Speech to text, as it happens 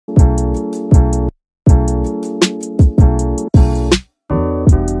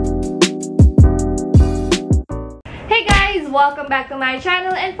Welcome back to my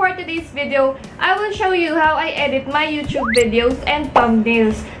channel, and for today's video, I will show you how I edit my YouTube videos and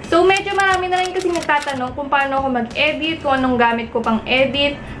thumbnails. So medyo marami na rin kasi nagtatanong kung paano ako mag-edit, kung anong gamit ko pang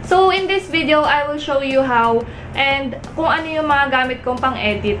edit. So in this video, I will show you how and kung ano yung mga gamit kong pang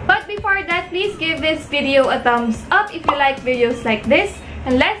edit. But before that, please give this video a thumbs up if you like videos like this.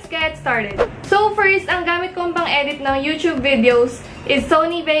 And let's get started. So first, ang gamit kong pang edit ng YouTube videos is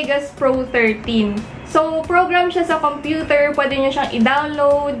Sony Vegas Pro 13. So, program siya sa computer, pwede nyo siyang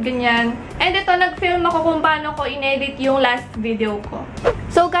i-download, ganyan. And ito, nag-film ako kung paano ko in-edit yung last video ko.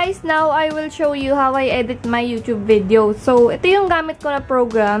 So guys, now I will show you how I edit my YouTube video. So, ito yung gamit ko na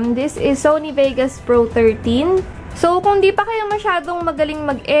program. This is Sony Vegas Pro 13. So, kung di pa kayo masyadong magaling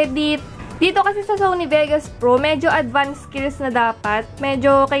mag-edit, dito kasi sa Sony Vegas Pro, medyo advanced skills na dapat.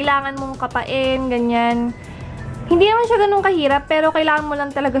 Medyo kailangan mong kapain, ganyan. Hindi naman siya ganun kahirap, pero kailangan mo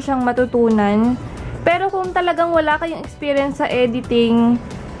lang talaga siyang matutunan. Pero kung talagang wala kayong experience sa editing,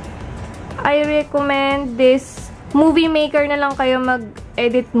 I recommend this Movie Maker na lang kayo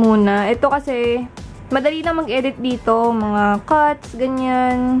mag-edit muna. Ito kasi, madali lang mag-edit dito. Mga cuts,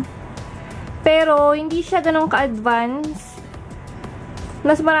 ganyan. Pero, hindi siya ganun ka-advance.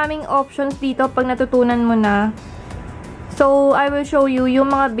 Mas maraming options dito pag natutunan mo na. So, I will show you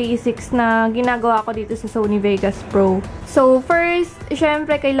yung mga basics na ginagawa ko dito sa Sony Vegas Pro. So, first,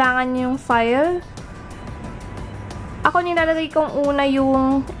 syempre, kailangan yung file. Ako nilalagay kong una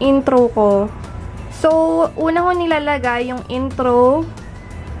yung intro ko. So, una ko nilalagay yung intro.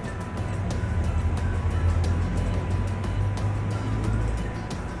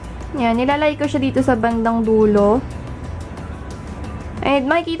 Yan, nilalagay ko siya dito sa bandang dulo. And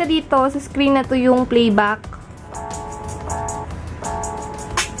makikita dito sa screen na to yung playback.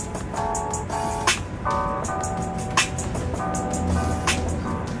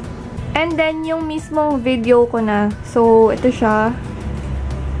 And then, yung mismong video ko na. So, ito siya.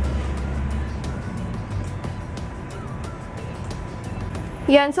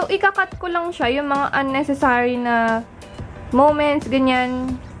 Yan. So, ikakat ko lang siya. Yung mga unnecessary na moments,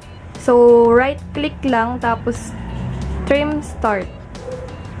 ganyan. So, right-click lang. Tapos, trim start.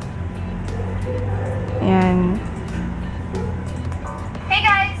 Yan. Hey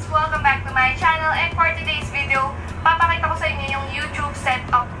guys! Welcome back to my channel. And for today's video, papakita ko sa inyo yung YouTube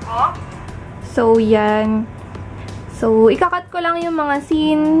setup ko. So, yan. So, ikakat ko lang yung mga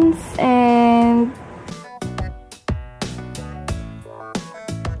scenes and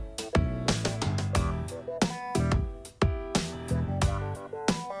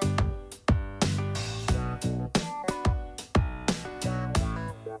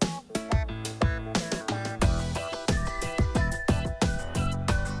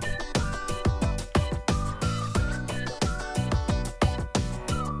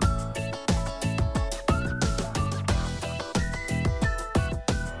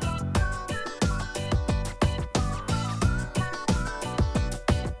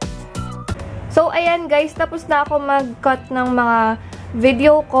so, ayan guys, tapos na ako mag-cut ng mga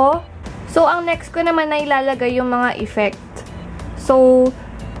video ko. So, ang next ko naman na ilalagay yung mga effect. So,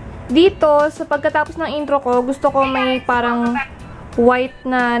 dito, sa pagkatapos ng intro ko, gusto ko may parang white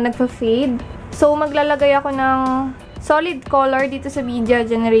na nagpa-fade. So, maglalagay ako ng solid color dito sa media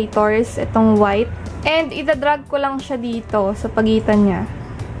generators, itong white. And, itadrag ko lang siya dito sa pagitan niya.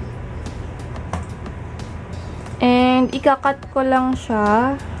 And, ikakat ko lang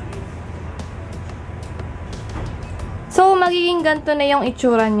siya. So, magiging ganito na yung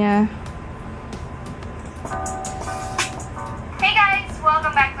itsura niya. Hey guys!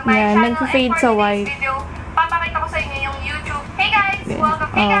 Welcome back to my channel. Nag-fade sa white. Video, papakita ko sa inyo yung YouTube. Hey guys!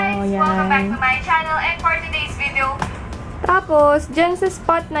 Welcome back to my channel. And for today's video, tapos, dyan sa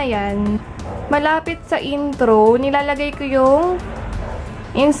spot na yan, malapit sa intro, nilalagay ko yung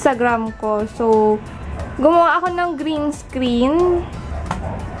Instagram ko. So, gumawa ako ng green screen.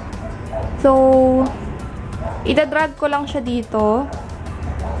 So, itadrag ko lang siya dito.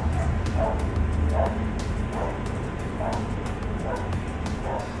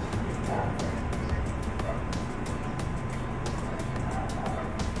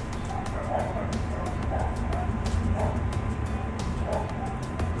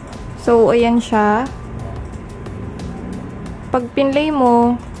 So, ayan siya. Pag pinlay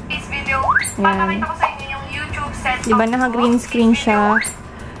mo, papakita ko sa inyo yung YouTube setup. Diba naka-green screen siya?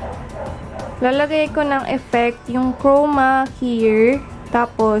 Lalagay ko ng effect, yung chroma here,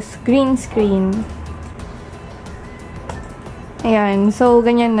 tapos green screen. Ayan, so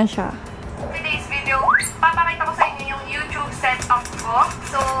ganyan na siya. Today's video, papakita ko sa inyo yung YouTube setup ko.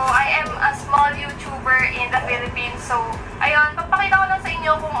 So, I am a small YouTuber in the Philippines. So, ayun, papakita ko lang sa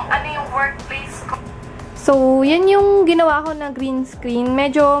inyo kung ano yung workplace ko. So, yan yung ginawa ko na green screen.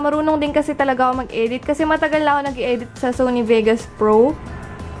 Medyo marunong din kasi talaga ako mag-edit. Kasi matagal na ako nag-edit sa Sony Vegas Pro.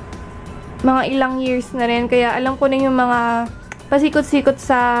 Mga ilang years na rin. Kaya alam ko na yung mga pasikot-sikot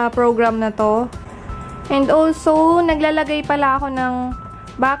sa program na to. And also, naglalagay pala ako ng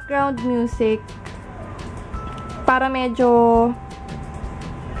background music. Para medyo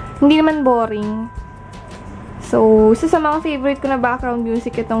hindi naman boring. So, isa sa mga favorite ko na background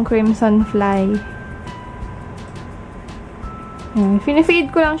music itong Crimson Fly.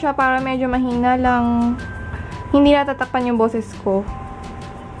 Fini-fade ko lang siya para medyo mahina lang. Hindi natatakpan yung boses ko.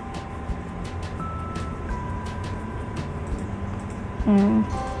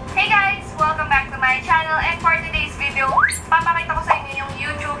 Hey guys! Welcome back to my channel. And for today's video, papakita ko sa inyo yung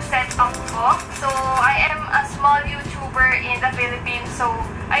YouTube setup ko. So, I am a small YouTuber in the Philippines. So,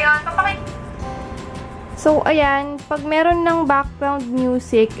 ayun, papakita. So, ayan, pag meron ng background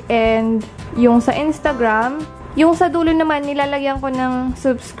music and yung sa Instagram, yung sa dulo naman, nilalagyan ko ng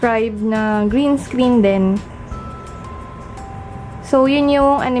subscribe na green screen din. So, yun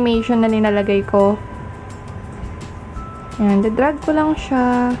yung animation na nilalagay ko. Ayan, dadrag ko lang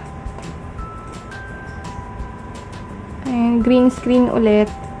siya. And green screen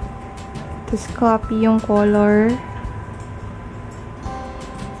ulit. Tapos copy yung color.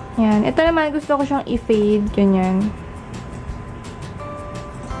 Ayan. Ito naman, gusto ko siyang i-fade. Ganyan.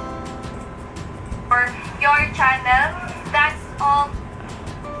 For your channel, that's all.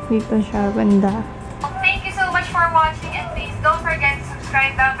 Dito siya, banda. Thank you so much for watching and please don't forget to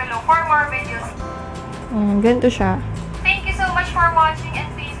subscribe down below for more videos. Ayan, ganito siya. Thank you so much for watching and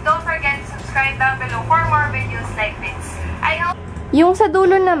please don't forget to subscribe down below for more videos like this. I hope. Yung sa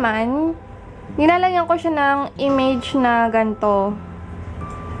dulo naman, nilalagyan ko siya ng image na ganito.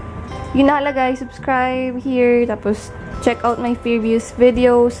 Yung nakalagay, subscribe here, tapos check out my previous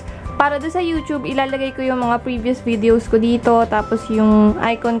videos. Para doon sa YouTube, ilalagay ko yung mga previous videos ko dito, tapos yung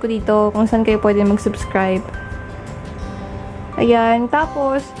icon ko dito, kung saan kayo pwede mag-subscribe. Ayan,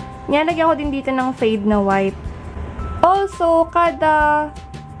 tapos, nilalagyan ko din dito ng fade na white. Also, kada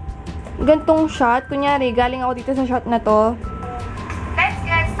gantong shot, kunyari, galing ako dito sa shot na to. Let's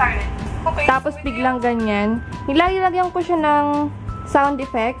get started. Okay, tapos biglang ganyan. Nilalagyan ko siya ng sound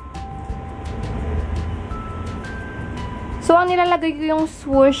effect. So, ang nilalagay ko yung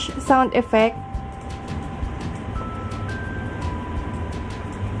swoosh sound effect.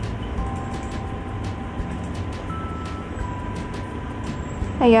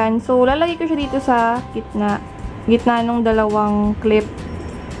 Ayan. So, lalagay ko siya dito sa gitna. Gitna nung dalawang clip.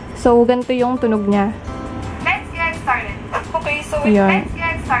 So, ganito yung tunog niya. Let's get started. Okay, so let's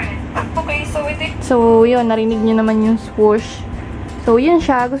get started. Okay, so So, yun. Narinig niyo naman yung swoosh. So, yun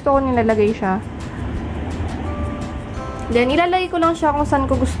siya. Gusto ko nilalagay siya. Then, ilalagay ko lang siya kung saan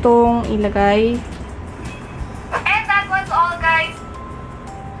ko gustong ilagay. And that was all, guys.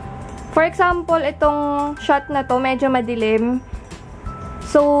 For example, itong shot na to, medyo madilim.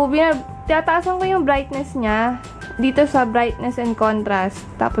 So, tinataasan ko yung brightness niya dito sa brightness and contrast.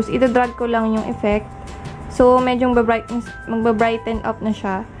 Tapos, ito-drag ko lang yung effect. So, medyo magba-brighten up na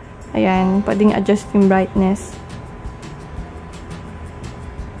siya. Ayan, pwedeng adjust yung brightness.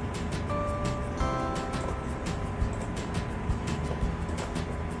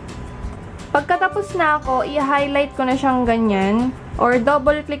 Pagkatapos na ako, i-highlight ko na siyang ganyan. Or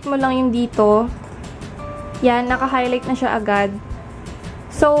double-click mo lang yung dito. Yan, naka-highlight na siya agad.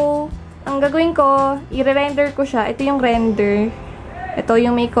 So, ang gagawin ko, i-render ko siya. Ito yung render. Ito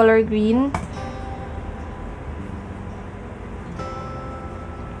yung may color green.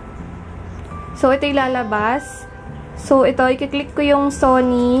 So, ito yung lalabas. So, ito, i-click ko yung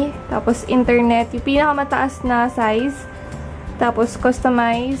Sony. Tapos, internet. Yung pinakamataas na size. Tapos,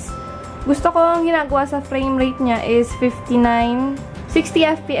 customize. Gusto ko ang ginagawa sa frame rate niya is 60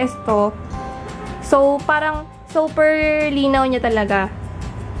 FPS to. So, parang super linaw niya talaga.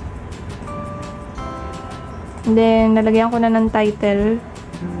 And then, nalagyan ko na ng title.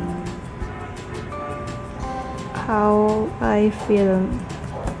 How I film.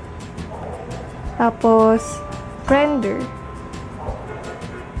 Tapos, render.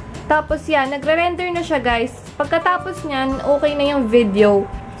 Tapos, yan. Nagre-render na siya, guys. Pagkatapos niyan, okay na yung video.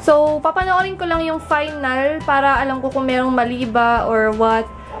 So, papanoorin ko lang yung final para alam ko kung merong mali ba or what.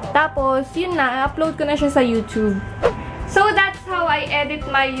 Tapos, yun na. I-upload ko na siya sa YouTube. So, that's how I edit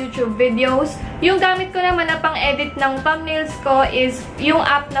my YouTube videos. Yung gamit ko naman na pang-edit ng thumbnails ko is yung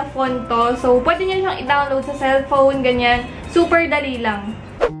app na Phonto. So, pwede nyo siyang i-download sa cellphone, ganyan. Super dali lang.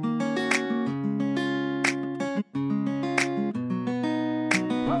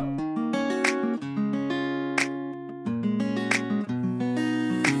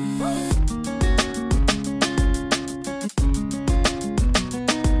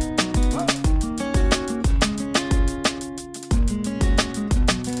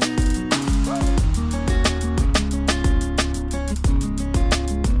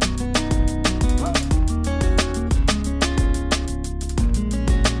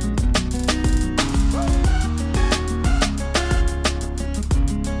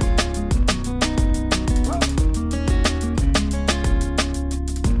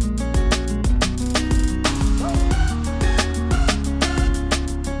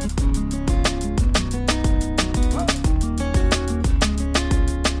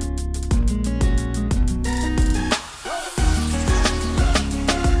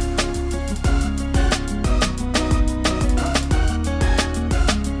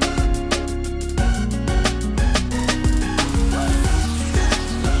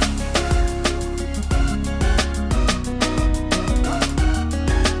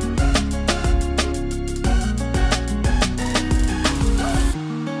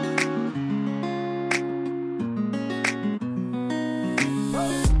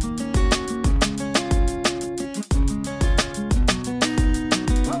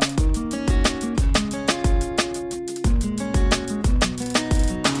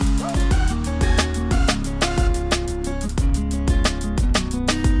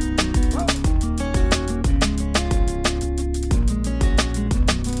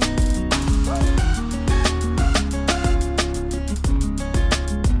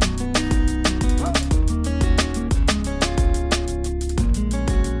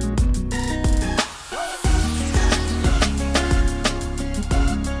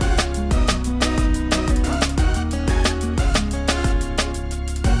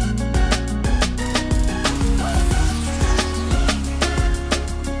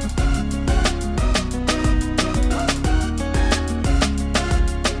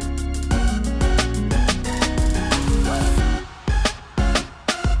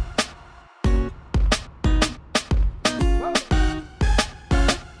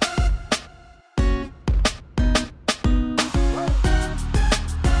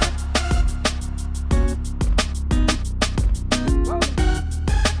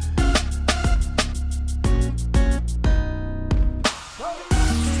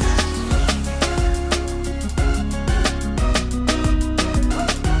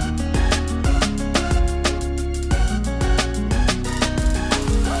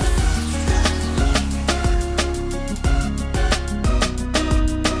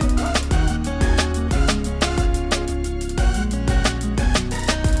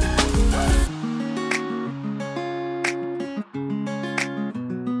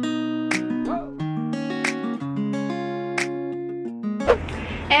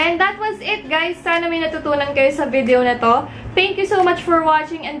 And that was it, guys. Sana may natutunan kayo sa video na to. Thank you so much for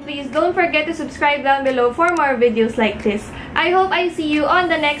watching, and please don't forget to subscribe down below for more videos like this. I hope I see you on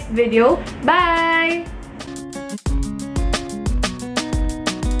the next video. Bye!